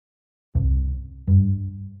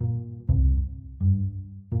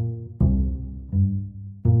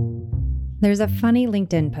There's a funny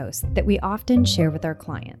LinkedIn post that we often share with our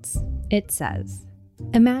clients. It says,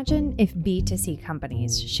 imagine if B2C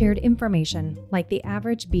companies shared information like the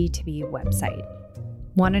average B2B website.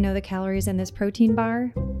 Want to know the calories in this protein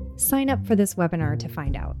bar? Sign up for this webinar to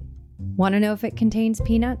find out. Want to know if it contains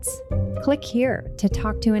peanuts? Click here to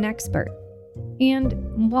talk to an expert.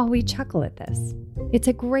 And while we chuckle at this, it's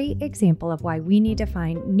a great example of why we need to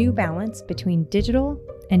find new balance between digital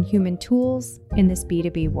and human tools in this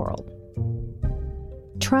B2B world.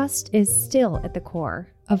 Trust is still at the core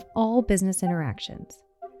of all business interactions.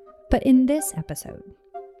 But in this episode,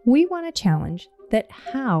 we want to challenge that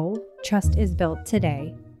how trust is built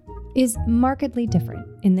today is markedly different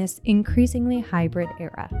in this increasingly hybrid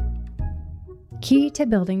era. Key to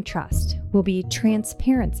building trust will be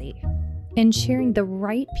transparency and sharing the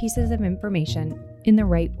right pieces of information in the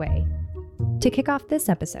right way. To kick off this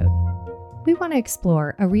episode, we want to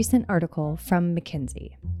explore a recent article from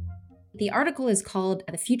McKinsey. The article is called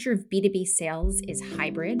 "The Future of B2B Sales is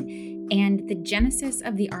Hybrid," and the genesis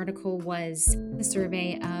of the article was a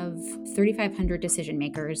survey of 3,500 decision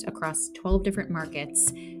makers across 12 different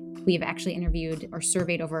markets. We've actually interviewed or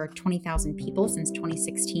surveyed over 20,000 people since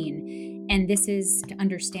 2016. And this is to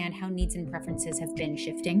understand how needs and preferences have been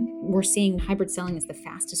shifting. We're seeing hybrid selling as the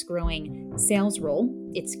fastest growing sales role.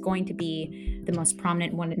 It's going to be the most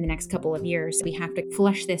prominent one in the next couple of years. We have to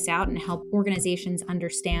flesh this out and help organizations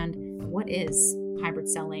understand what is hybrid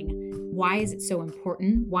selling. Why is it so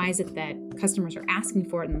important? Why is it that customers are asking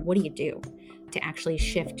for it? And what do you do to actually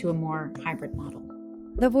shift to a more hybrid model?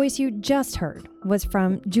 The voice you just heard was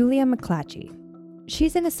from Julia McClatchy.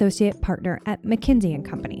 She's an associate partner at McKinsey &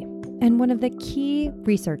 Company and one of the key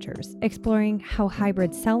researchers exploring how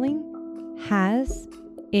hybrid selling has,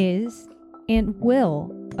 is, and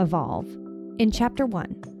will evolve. In Chapter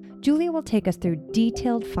 1, Julia will take us through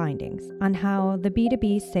detailed findings on how the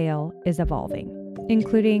B2B sale is evolving,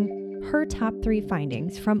 including her top 3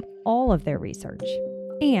 findings from all of their research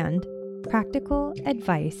and practical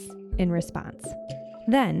advice in response.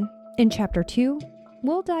 Then, in Chapter 2,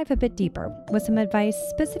 we'll dive a bit deeper with some advice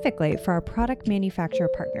specifically for our product manufacturer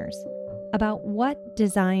partners about what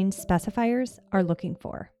design specifiers are looking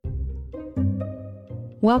for.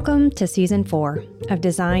 Welcome to Season 4 of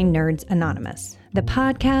Design Nerds Anonymous, the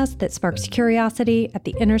podcast that sparks curiosity at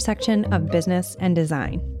the intersection of business and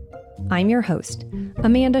design. I'm your host,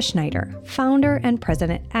 Amanda Schneider, founder and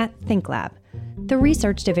president at ThinkLab, the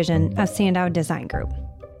research division of Sandow Design Group.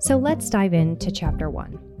 So let's dive into Chapter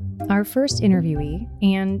 1. Our first interviewee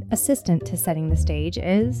and assistant to setting the stage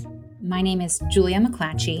is... My name is Julia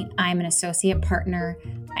McClatchy. I'm an associate partner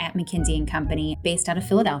at McKinsey & Company based out of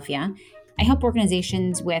Philadelphia. I help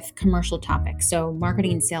organizations with commercial topics, so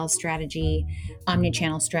marketing and sales strategy,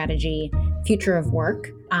 omnichannel strategy, future of work.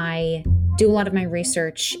 I do a lot of my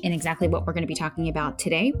research in exactly what we're going to be talking about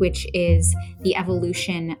today, which is the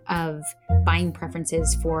evolution of buying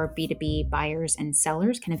preferences for B2B buyers and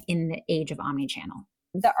sellers kind of in the age of omnichannel.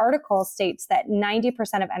 The article states that 90%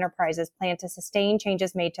 of enterprises plan to sustain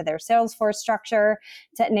changes made to their sales force structure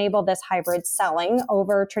to enable this hybrid selling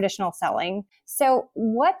over traditional selling. So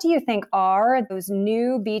what do you think are those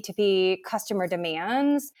new B2B customer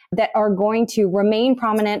demands that are going to remain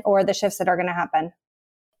prominent, or the shifts that are going to happen?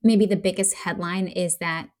 Maybe the biggest headline is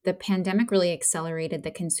that the pandemic really accelerated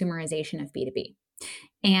the consumerization of B2B.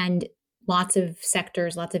 And lots of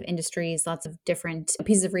sectors, lots of industries, lots of different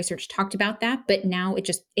pieces of research talked about that, but now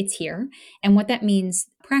it's here. And what that means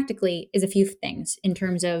practically is a few things in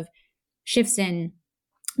terms of shifts in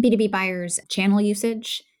B2B buyers' channel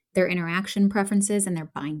usage, their interaction preferences, and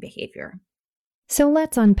their buying behavior. So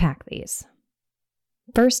let's unpack these.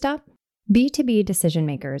 First up, B2B decision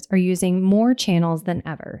makers are using more channels than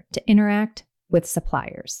ever to interact with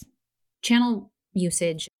suppliers. Channel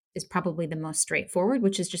usage is probably the most straightforward,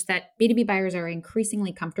 which is just that B2B buyers are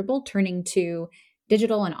increasingly comfortable turning to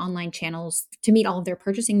digital and online channels to meet all of their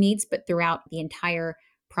purchasing needs, but throughout the entire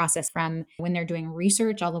process from when they're doing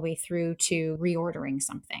research all the way through to reordering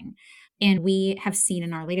something. And we have seen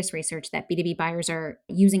in our latest research that B2B buyers are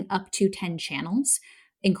using up to 10 channels,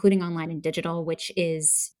 including online and digital, which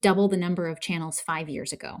is double the number of channels 5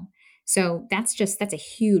 years ago. So that's a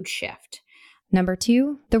huge shift. Number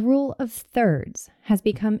 2, the rule of thirds has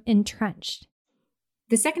become entrenched.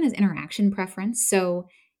 The second is interaction preference. So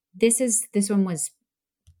this one was,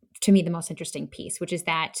 to me, the most interesting piece, which is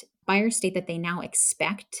that buyers state that they now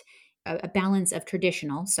expect a balance of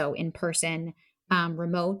traditional, so in-person,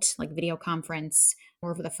 remote, like video conference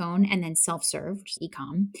or over the phone, and then self-serve, which is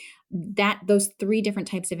e-com. Those 3 different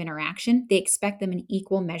types of interaction, they expect them in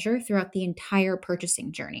equal measure throughout the entire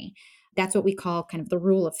purchasing journey. That's what we call kind of the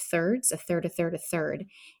rule of thirds, a third, a third, a third.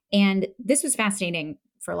 And this was fascinating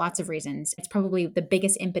for lots of reasons. It's probably the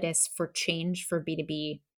biggest impetus for change for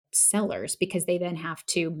B2B sellers because they then have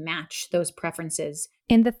to match those preferences.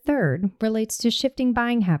 And the third relates to shifting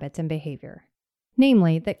buying habits and behavior,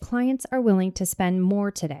 namely that clients are willing to spend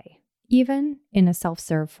more today, even in a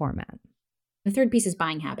self-serve format. The third piece is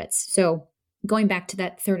buying habits. So going back to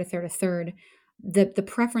that third, the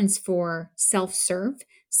preference for self-serve,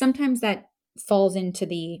 sometimes that falls into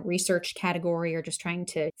the research category or just trying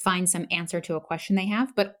to find some answer to a question they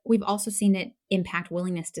have. But we've also seen it impact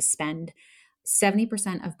willingness to spend.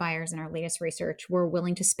 70% of buyers in our latest research were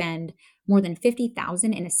willing to spend more than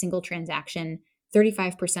 $50,000 in a single transaction.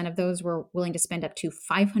 35% of those were willing to spend up to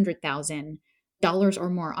 $500,000 or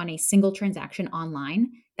more on a single transaction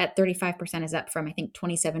online. That 35% is up from, I think,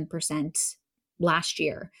 27% last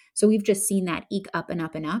year. So we've just seen that eke up and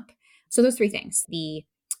up and up. So those three things, the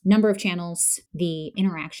number of channels, the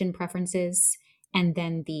interaction preferences, and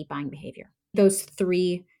then the buying behavior. Those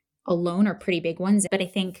three alone are pretty big ones, but I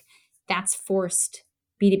think that's forced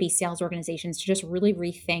B2B sales organizations to just really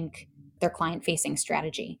rethink their client-facing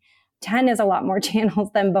strategy. 10 is a lot more channels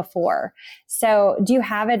than before. So do you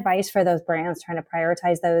have advice for those brands trying to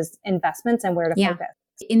prioritize those investments and where to focus?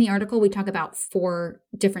 In the article, we talk about 4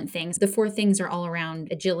 different things. The 4 things are all around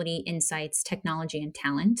agility, insights, technology, and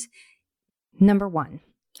talent. Number 1,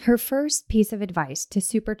 her first piece of advice to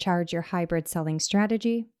supercharge your hybrid selling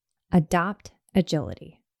strategy: adopt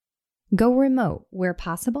agility. Go remote where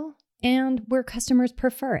possible and where customers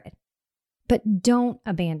prefer it. But don't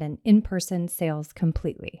abandon in-person sales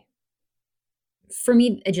completely. For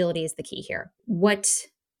me, agility is the key here. What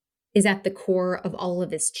is at the core of all of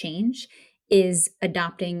this change is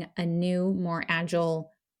adopting a new, more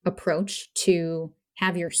agile approach to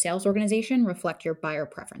have your sales organization reflect your buyer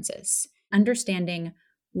preferences. Understanding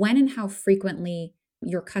when and how frequently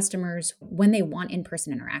your customers, when they want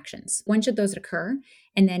in-person interactions, when should those occur?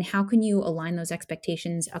 And then how can you align those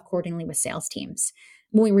expectations accordingly with sales teams?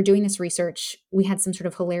 When we were doing this research, we had some sort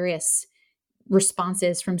of hilarious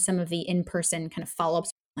responses from some of the in-person kind of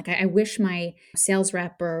follow-ups. Like, I wish my sales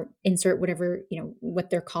rep, or insert whatever, what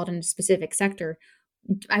they're called in a specific sector,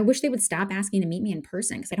 I wish they would stop asking to meet me in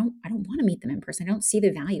person, because I don't want to meet them in person. I don't see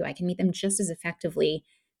the value. I can meet them just as effectively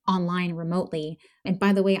online, remotely. And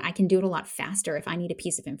by the way, I can do it a lot faster if I need a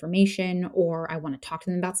piece of information or I want to talk to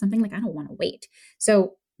them about something. Like, I don't want to wait.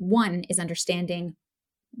 So one is understanding,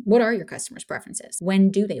 what are your customers' preferences? When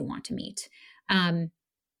do they want to meet?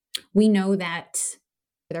 We know that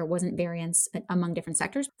there wasn't variance among different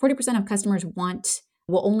sectors. 40% of customers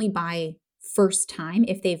will only buy first time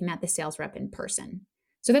if they've met the sales rep in person.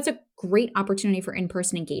 So that's a great opportunity for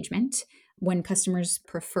in-person engagement when customers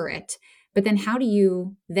prefer it. But then how do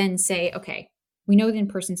you then say, okay, we know that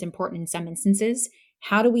in-person is important in some instances.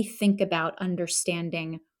 How do we think about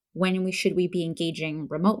understanding when should we be engaging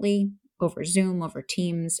remotely, over Zoom, over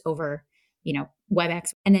Teams, over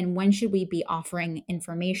WebEx? And then when should we be offering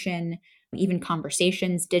information, even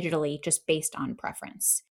conversations digitally, just based on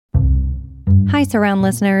preference? Hi, Surround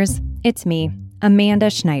listeners. It's me, Amanda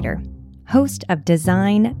Schneider, host of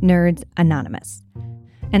Design Nerds Anonymous.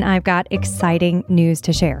 And I've got exciting news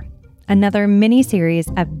to share. Another mini-series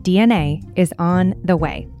of DNA is on the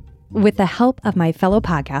way. With the help of my fellow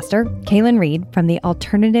podcaster, Kaylin Reed from the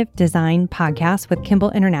Alternative Design Podcast with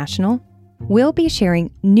Kimball International, we'll be sharing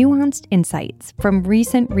nuanced insights from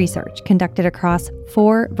recent research conducted across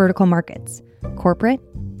 4 vertical markets: corporate,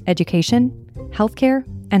 education, healthcare,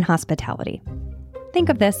 and hospitality. Think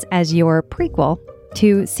of this as your prequel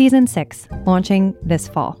to Season 6, launching this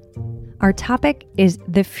fall. Our topic is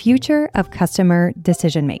the future of customer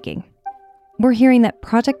decision-making. We're hearing that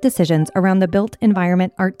project decisions around the built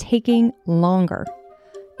environment are taking longer,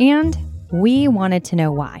 and we wanted to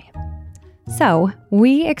know why. So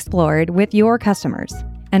we explored with your customers,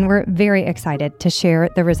 and we're very excited to share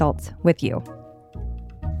the results with you.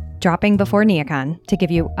 Dropping before NeoCon to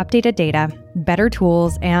give you updated data, better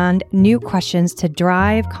tools, and new questions to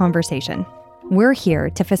drive conversation. We're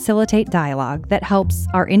here to facilitate dialogue that helps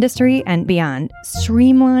our industry and beyond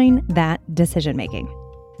streamline that decision-making.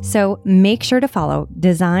 So make sure to follow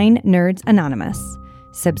Design Nerds Anonymous,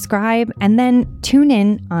 subscribe, and then tune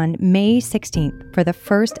in on May 16th for the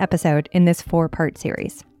first episode in this 4-part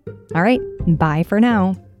series. All right, bye for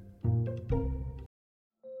now.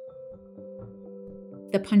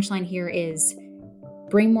 The punchline here is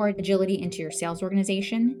bring more agility into your sales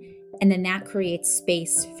organization, and then that creates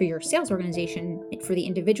space for your sales organization, for the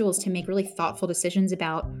individuals to make really thoughtful decisions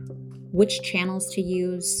about which channels to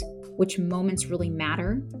use, which moments really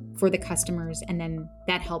matter for the customers, and then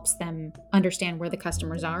that helps them understand where the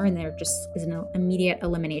customers are, and there just is an immediate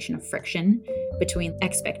elimination of friction between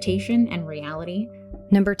expectation and reality.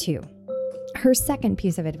 Number 2, her second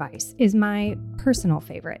piece of advice is my personal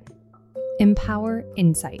favorite. Empower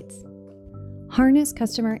insights. Harness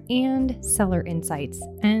customer and seller insights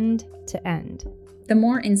end to end. The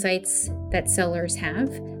more insights that sellers have,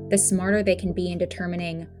 the smarter they can be in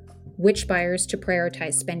determining which buyers to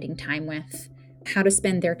prioritize spending time with, how to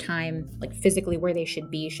spend their time, like physically where they should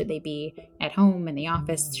be. Should they be at home, in the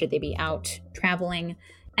office? Should they be out traveling?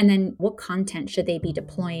 And then what content should they be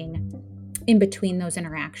deploying in between those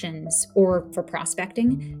interactions or for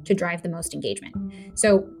prospecting to drive the most engagement?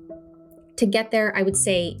 So to get there, I would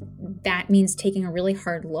say that means taking a really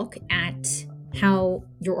hard look at how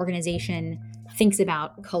your organization thinks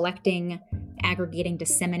about collecting, aggregating,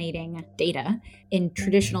 disseminating data. In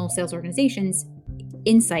traditional sales organizations,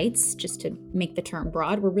 insights, just to make the term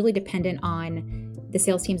broad, were really dependent on the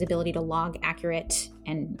sales team's ability to log accurate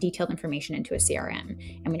and detailed information into a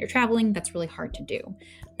CRM. And when you're traveling, that's really hard to do.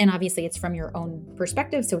 And obviously it's from your own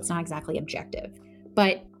perspective, so it's not exactly objective.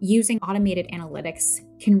 But using automated analytics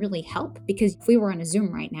can really help, because if we were on a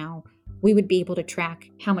Zoom right now, we would be able to track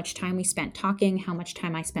how much time we spent talking, how much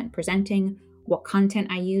time I spent presenting, what content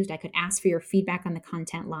I used. I could ask for your feedback on the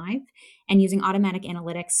content live, and using automatic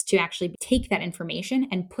analytics to actually take that information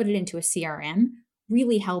and put it into a CRM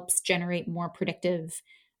really helps generate more predictive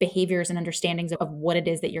behaviors and understandings of what it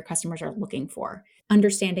is that your customers are looking for.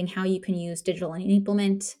 Understanding how you can use digital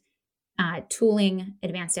enablement, tooling,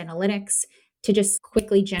 advanced analytics to just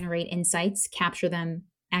quickly generate insights, capture them,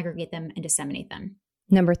 aggregate them, and disseminate them.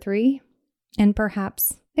 Number 3, and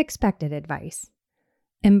perhaps expected advice.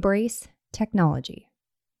 Embrace technology.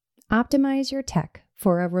 Optimize your tech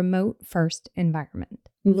for a remote-first environment.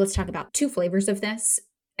 Let's talk about 2 flavors of this.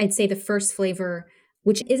 I'd say the first flavor,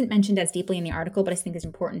 which isn't mentioned as deeply in the article, but I think is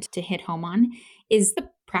important to hit home on, is the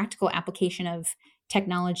practical application of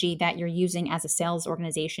technology that you're using as a sales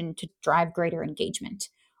organization to drive greater engagement.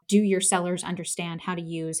 Do your sellers understand how to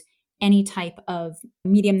use any type of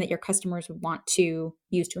medium that your customers would want to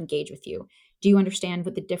use to engage with you? Do you understand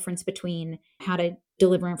what the difference between how to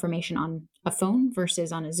deliver information on a phone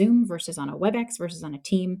versus on a Zoom versus on a WebEx versus on a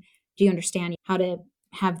team? Do you understand how to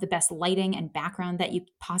have the best lighting and background that you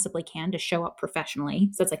possibly can to show up professionally?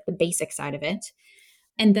 So that's like the basic side of it.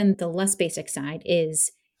 And then the less basic side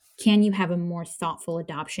is, can you have a more thoughtful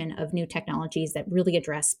adoption of new technologies that really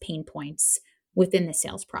address pain points within the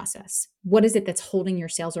sales process? What is it that's holding your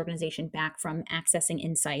sales organization back from accessing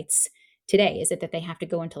insights today? Is it that they have to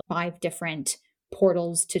go into 5 different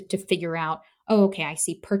portals to figure out, oh, okay, I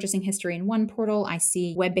see purchasing history in one portal, I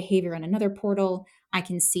see web behavior in another portal, I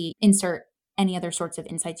can see insert any other sorts of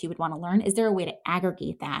insights you would want to learn? Is there a way to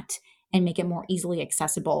aggregate that and make it more easily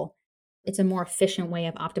accessible? It's a more efficient way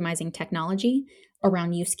of optimizing technology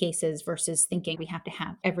around use cases versus thinking we have to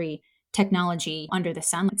have every technology under the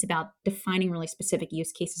sun. It's about defining really specific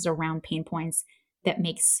use cases around pain points that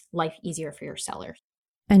makes life easier for your sellers.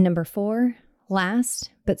 And number 4,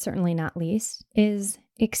 last but certainly not least, is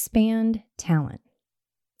expand talent.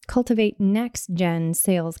 Cultivate next-gen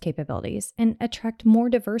sales capabilities and attract more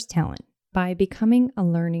diverse talent by becoming a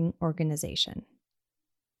learning organization.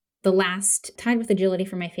 The last, tied with agility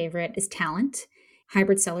for my favorite, is talent.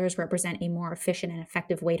 Hybrid sellers represent a more efficient and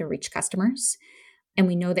effective way to reach customers. And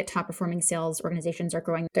we know that top-performing sales organizations are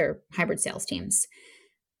growing their hybrid sales teams.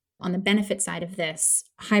 On the benefit side of this,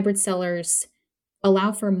 hybrid sellers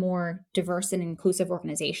allow for more diverse and inclusive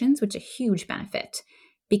organizations, which is a huge benefit,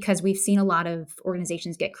 because we've seen a lot of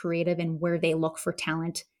organizations get creative in where they look for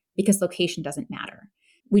talent because location doesn't matter.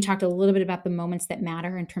 We talked a little bit about the moments that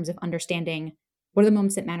matter in terms of understanding what are the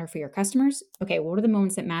moments that matter for your customers. Okay, what are the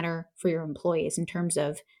moments that matter for your employees in terms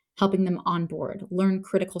of helping them onboard, learn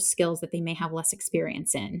critical skills that they may have less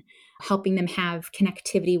experience in, helping them have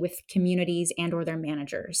connectivity with communities and or their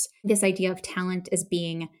managers. This idea of talent as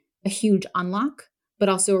being a huge unlock, but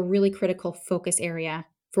also a really critical focus area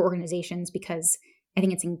for organizations, because I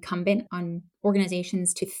think it's incumbent on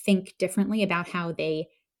organizations to think differently about how they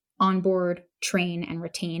onboard, train, and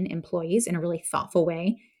retain employees in a really thoughtful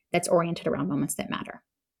way that's oriented around moments that matter.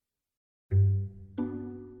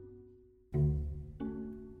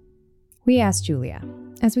 We asked Julia,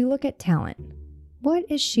 as we look at talent, what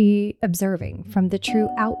is she observing from the true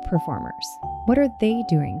outperformers? What are they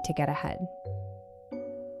doing to get ahead?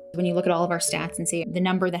 When you look at all of our stats and see the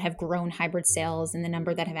number that have grown hybrid sales and the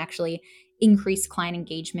number that have actually increased client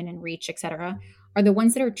engagement and reach, et cetera, are the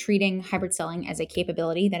ones that are treating hybrid selling as a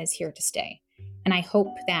capability that is here to stay. And I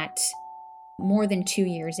hope that more than 2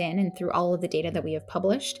 years in and through all of the data that we have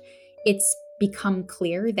published, it's become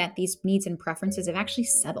clear that these needs and preferences have actually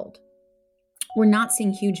settled. We're not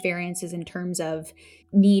seeing huge variances in terms of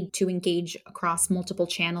need to engage across multiple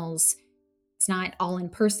channels. It's not all in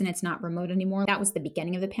person, it's not remote anymore. That was the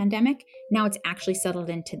beginning of the pandemic. Now it's actually settled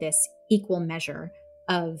into this equal measure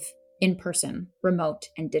of in person, remote,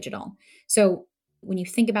 and digital. So when you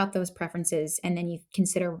think about those preferences and then you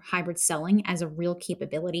consider hybrid selling as a real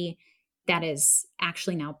capability that is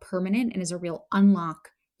actually now permanent and is a real unlock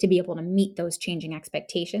to be able to meet those changing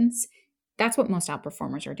expectations, that's what most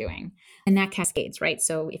outperformers are doing. And that cascades, right?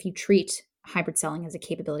 So if you treat hybrid selling as a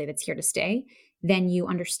capability that's here to stay, then you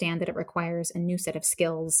understand that it requires a new set of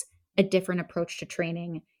skills, a different approach to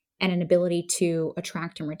training, and an ability to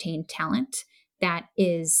attract and retain talent that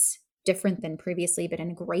is different than previously, but in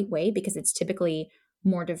a great way because it's typically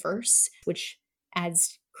more diverse, which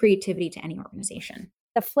adds creativity to any organization.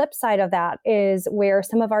 The flip side of that is where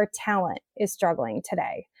some of our talent is struggling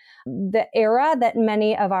today. The era that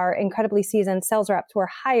many of our incredibly seasoned sales reps were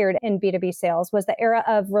hired in B2B sales was the era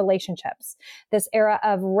of relationships, this era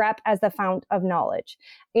of rep as the fount of knowledge.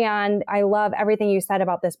 And I love everything you said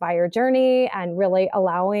about this buyer journey and really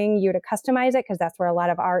allowing you to customize it, because that's where a lot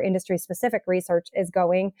of our industry specific research is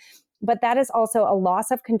going. But that is also a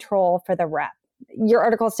loss of control for the rep. Your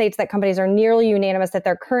article states that companies are nearly unanimous that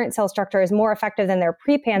their current sales structure is more effective than their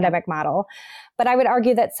pre-pandemic model. But I would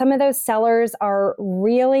argue that some of those sellers are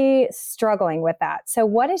really struggling with that. So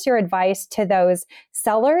what is your advice to those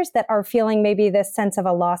sellers that are feeling maybe this sense of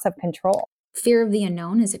a loss of control? Fear of the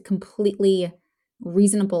unknown is a completely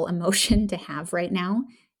reasonable emotion to have right now,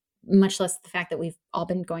 much less the fact that we've all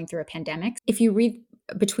been going through a pandemic. If you read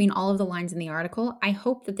between all of the lines in the article, I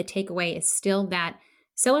hope that the takeaway is still that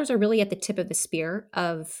sellers are really at the tip of the spear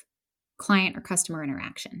of client or customer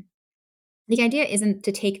interaction. The idea isn't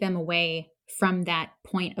to take them away from that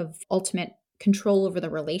point of ultimate control over the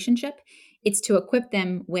relationship. It's to equip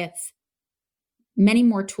them with many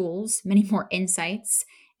more tools, many more insights,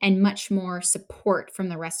 and much more support from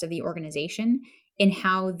the rest of the organization in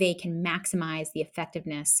how they can maximize the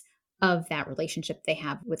effectiveness of that relationship they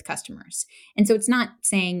have with customers. And so it's not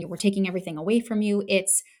saying we're taking everything away from you.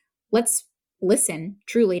 It's let's listen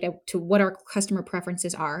truly to what our customer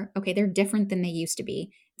preferences are. Okay, they're different than they used to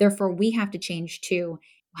be. Therefore, we have to change too.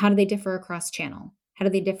 How do they differ across channel? How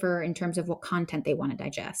do they differ in terms of what content they want to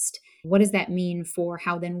digest? What does that mean for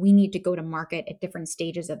how then we need to go to market at different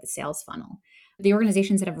stages of the sales funnel? The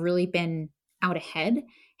organizations that have really been out ahead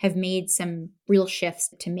have made some real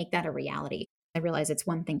shifts to make that a reality. I realize it's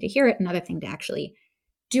one thing to hear it, another thing to actually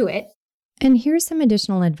do it. And here's some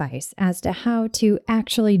additional advice as to how to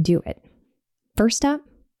actually do it. First up,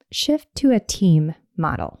 shift to a team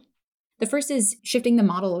model. The first is shifting the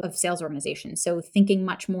model of sales organizations. So thinking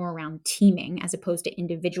much more around teaming as opposed to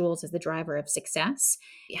individuals as the driver of success.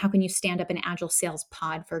 How can you stand up an agile sales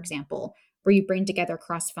pod, for example, where you bring together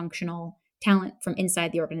cross-functional talent from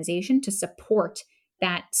inside the organization to support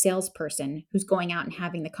that salesperson who's going out and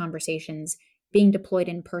having the conversations, being deployed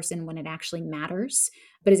in person when it actually matters,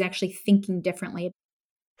 but is actually thinking differently.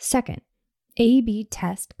 Second, A/B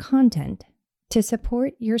test content to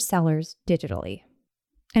support your sellers digitally.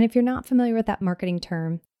 And if you're not familiar with that marketing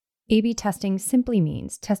term, A/B testing simply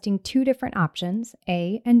means testing two different options,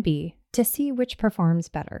 A and B, to see which performs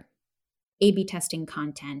better. A/B testing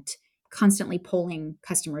content, constantly polling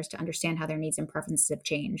customers to understand how their needs and preferences have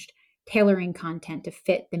changed, tailoring content to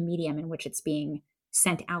fit the medium in which it's being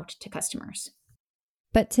sent out to customers.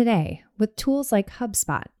 But today, with tools like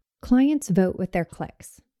HubSpot, clients vote with their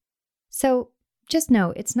clicks. So just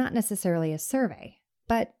know it's not necessarily a survey,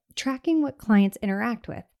 but tracking what clients interact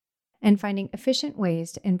with and finding efficient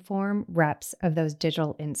ways to inform reps of those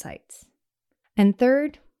digital insights. And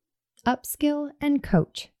third, upskill and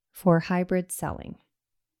coach for hybrid selling.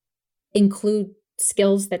 Include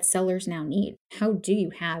skills that sellers now need. How do you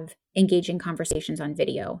have engaging conversations on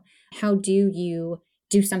video? How do you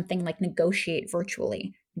do something like negotiate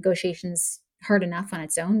virtually? Negotiation's hard enough on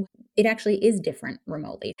its own. It actually is different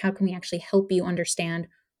remotely. How can we actually help you understand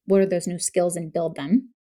what are those new skills and build them?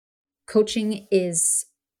 Coaching is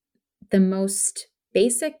the most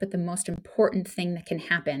basic, but the most important thing that can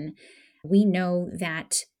happen. We know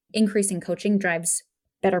that increasing coaching drives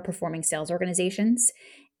better performing sales organizations.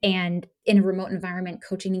 And in a remote environment,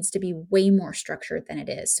 coaching needs to be way more structured than it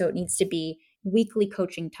is. So it needs to be weekly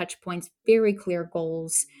coaching touch points, very clear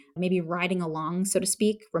goals, maybe riding along, so to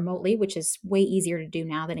speak, remotely, which is way easier to do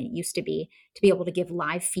now than it used to be able to give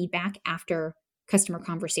live feedback after customer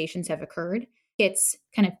conversations have occurred. It's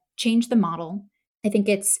kind of change the model. I think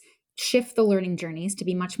it's shift the learning journeys to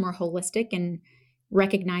be much more holistic and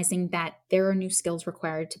recognizing that there are new skills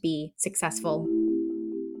required to be successful.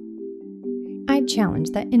 I'd challenge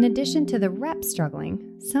that in addition to the rep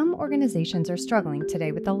struggling, some organizations are struggling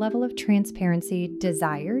today with the level of transparency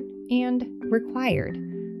desired and required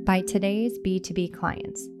by today's B2B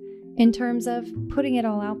clients in terms of putting it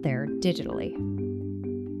all out there digitally.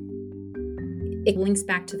 It links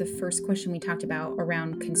back to the first question we talked about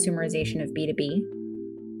around consumerization of B2B.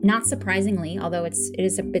 Not surprisingly, although it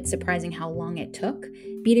is a bit surprising how long it took,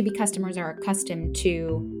 B2B customers are accustomed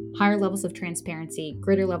to higher levels of transparency,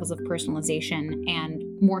 greater levels of personalization, and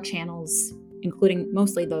more channels, including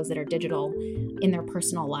mostly those that are digital, in their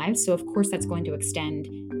personal lives. So of course that's going to extend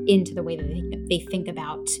into the way that they think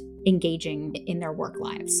about engaging in their work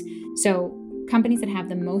lives. So companies that have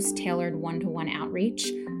the most tailored one-to-one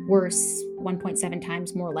outreach were 1.7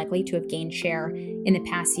 times more likely to have gained share in the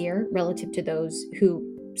past year relative to those who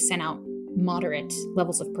sent out moderate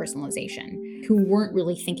levels of personalization, who weren't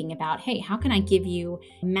really thinking about, hey, how can I give you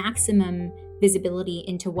maximum visibility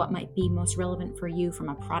into what might be most relevant for you from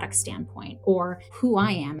a product standpoint, or who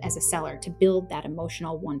I am as a seller to build that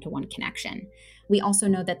emotional one-to-one connection. We also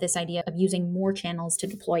know that this idea of using more channels to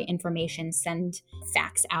deploy information, send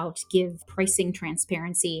facts out, give pricing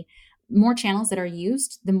transparency, more channels that are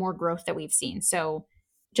used, the more growth that we've seen. So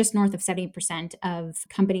just north of 70% of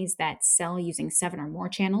companies that sell using 7 or more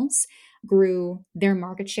channels grew their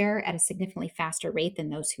market share at a significantly faster rate than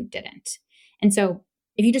those who didn't. And so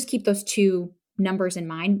if you just keep those two numbers in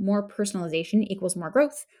mind, more personalization equals more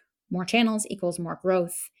growth, more channels equals more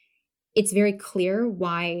growth. It's very clear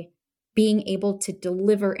why being able to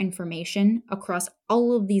deliver information across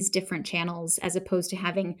all of these different channels, as opposed to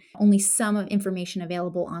having only some of information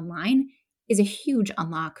available online, is a huge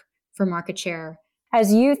unlock for market share.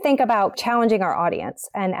 As you think about challenging our audience,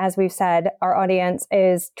 and as we've said, our audience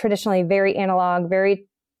is traditionally very analog, very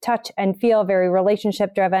touch and feel, very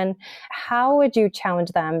relationship driven. How would you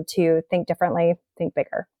challenge them to think differently, think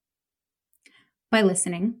bigger? By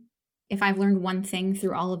listening. If I've learned one thing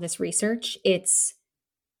through all of this research, it's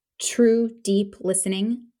true, deep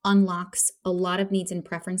listening unlocks a lot of needs and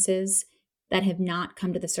preferences that have not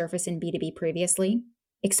come to the surface in B2B previously.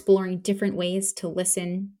 Exploring different ways to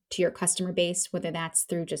listen to your customer base, whether that's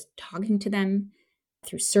through just talking to them,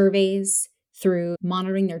 through surveys, through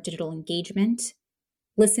monitoring their digital engagement.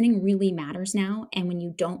 Listening really matters now. And when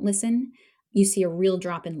you don't listen, you see a real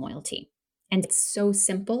drop in loyalty. And it's so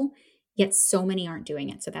simple, yet so many aren't doing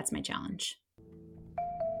it. So that's my challenge.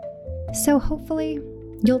 So hopefully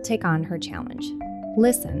you'll take on her challenge.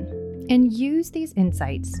 Listen and use these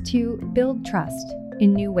insights to build trust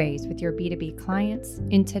in new ways with your B2B clients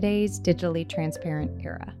in today's digitally transparent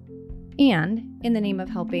era. And in the name of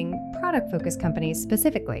helping product-focused companies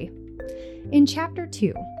specifically, in Chapter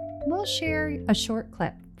 2, we'll share a short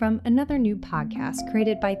clip from another new podcast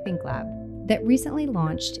created by ThinkLab that recently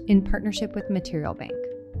launched in partnership with Material Bank.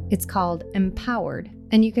 It's called Empowered,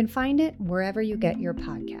 and you can find it wherever you get your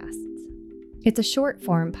podcasts. It's a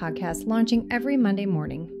short-form podcast launching every Monday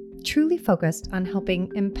morning, truly focused on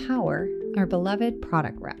helping empower our beloved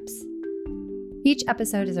product reps. Each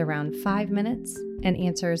episode is around 5 minutes and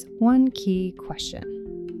answers one key question.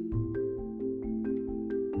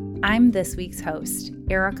 I'm this week's host,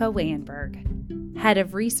 Erica Weyenberg, Head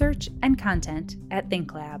of Research and Content at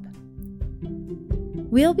ThinkLab.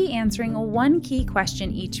 We'll be answering one key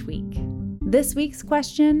question each week. This week's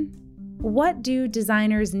question: what do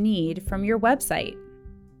designers need from your website?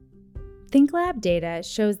 ThinkLab data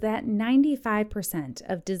shows that 95%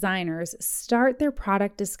 of designers start their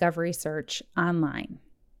product discovery search online.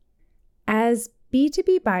 As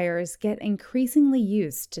B2B buyers get increasingly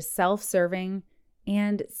used to self-serving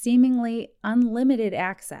and seemingly unlimited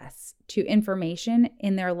access to information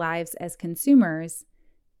in their lives as consumers,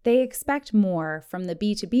 they expect more from the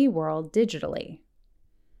B2B world digitally.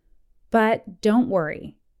 But don't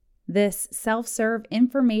worry. This self-serve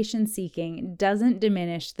information seeking doesn't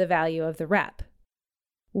diminish the value of the rep.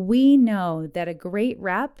 We know that a great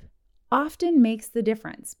rep often makes the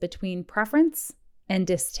difference between preference and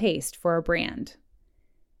distaste for a brand.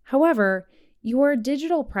 However, your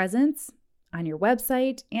digital presence on your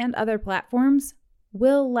website and other platforms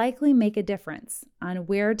will likely make a difference on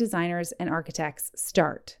where designers and architects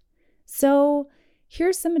start. So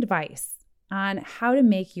here's some advice on how to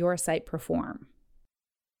make your site perform.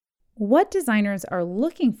 What designers are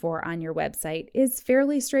looking for on your website is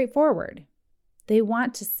fairly straightforward. They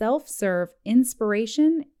want to self-serve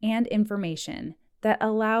inspiration and information that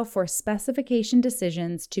allow for specification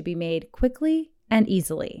decisions to be made quickly and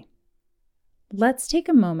easily. Let's take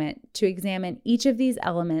a moment to examine each of these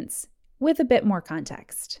elements with a bit more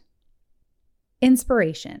context.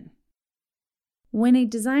 Inspiration. When a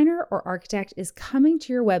designer or architect is coming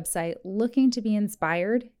to your website looking to be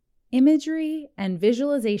inspired, imagery and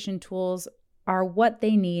visualization tools are what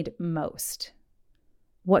they need most.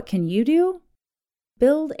 What can you do?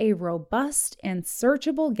 Build a robust and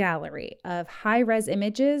searchable gallery of high-res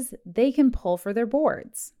images they can pull for their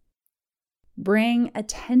boards. Bring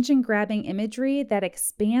attention-grabbing imagery that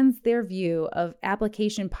expands their view of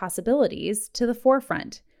application possibilities to the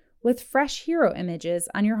forefront with fresh hero images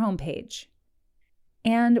on your homepage.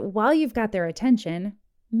 And while you've got their attention,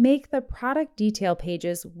 make the product detail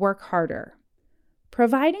pages work harder.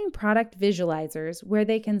 Providing product visualizers where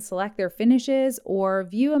they can select their finishes or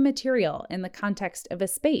view a material in the context of a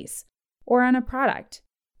space or on a product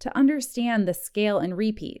to understand the scale and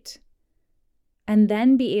repeat, and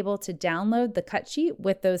then be able to download the cut sheet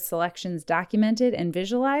with those selections documented and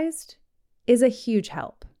visualized is a huge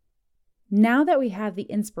help. Now that we have the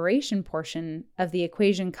inspiration portion of the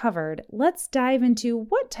equation covered, let's dive into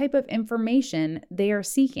what type of information they are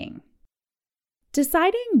seeking.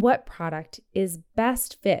 Deciding what product is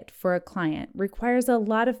best fit for a client requires a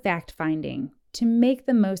lot of fact-finding to make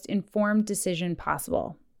the most informed decision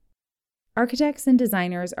possible. Architects and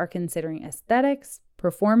designers are considering aesthetics,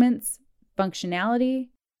 performance, functionality,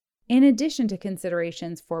 in addition to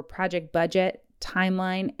considerations for project budget,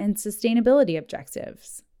 timeline, and sustainability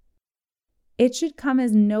objectives. It should come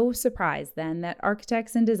as no surprise then that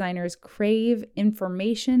architects and designers crave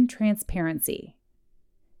information transparency.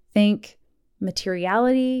 Think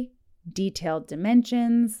materiality, detailed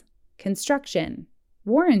dimensions, construction,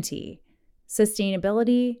 warranty,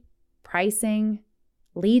 sustainability, pricing,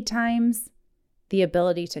 lead times, the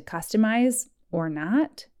ability to customize or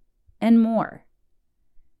not, and more.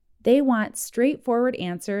 They want straightforward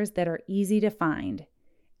answers that are easy to find,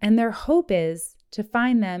 and their hope is to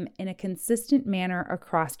find them in a consistent manner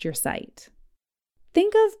across your site.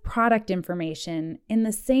 Think of product information in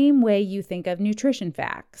the same way you think of nutrition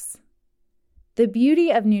facts. The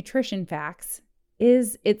beauty of nutrition facts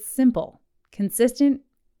is its simple, consistent,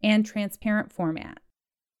 and transparent format.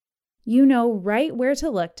 You know right where to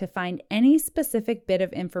look to find any specific bit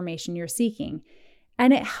of information you're seeking,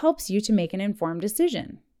 and it helps you to make an informed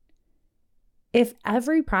decision. If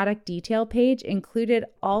every product detail page included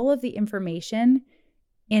all of the information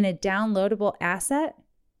in a downloadable asset,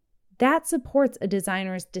 that supports a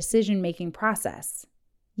designer's decision-making process.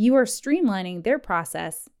 You are streamlining their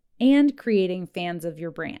process and creating fans of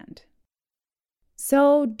your brand.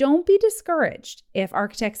 So don't be discouraged if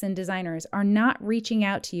architects and designers are not reaching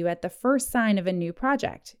out to you at the first sign of a new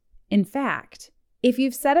project. In fact, if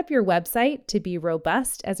you've set up your website to be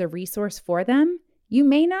robust as a resource for them, you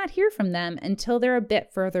may not hear from them until they're a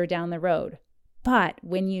bit further down the road. But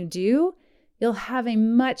when you do, you'll have a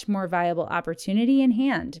much more viable opportunity in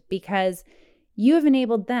hand because you have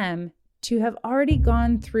enabled them to have already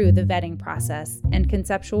gone through the vetting process and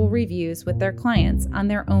conceptual reviews with their clients on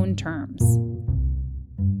their own terms.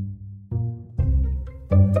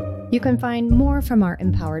 You can find more from our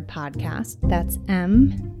Empowered podcast, that's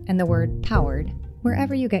M and the word powered,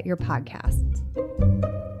 wherever you get your podcasts.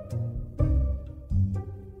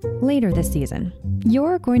 Later this season,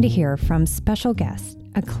 you're going to hear from special guest,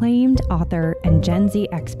 acclaimed author and Gen Z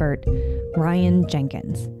expert, Ryan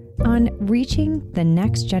Jenkins, on reaching the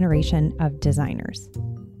next generation of designers.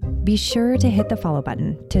 Be sure to hit the follow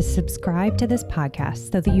button to subscribe to this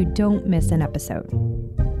podcast so that you don't miss an episode.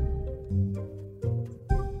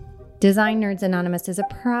 Design Nerds Anonymous is a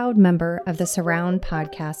proud member of the Surround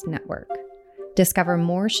Podcast Network. Discover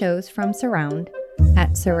more shows from Surround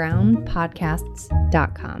at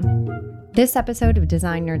surroundpodcasts.com. This episode of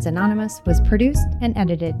Design Nerds Anonymous was produced and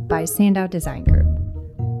edited by Sandow Design Group.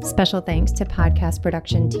 Special thanks to podcast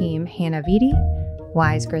production team Hannah Vitti,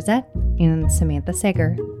 Wise Grisette, and Samantha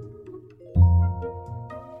Sager.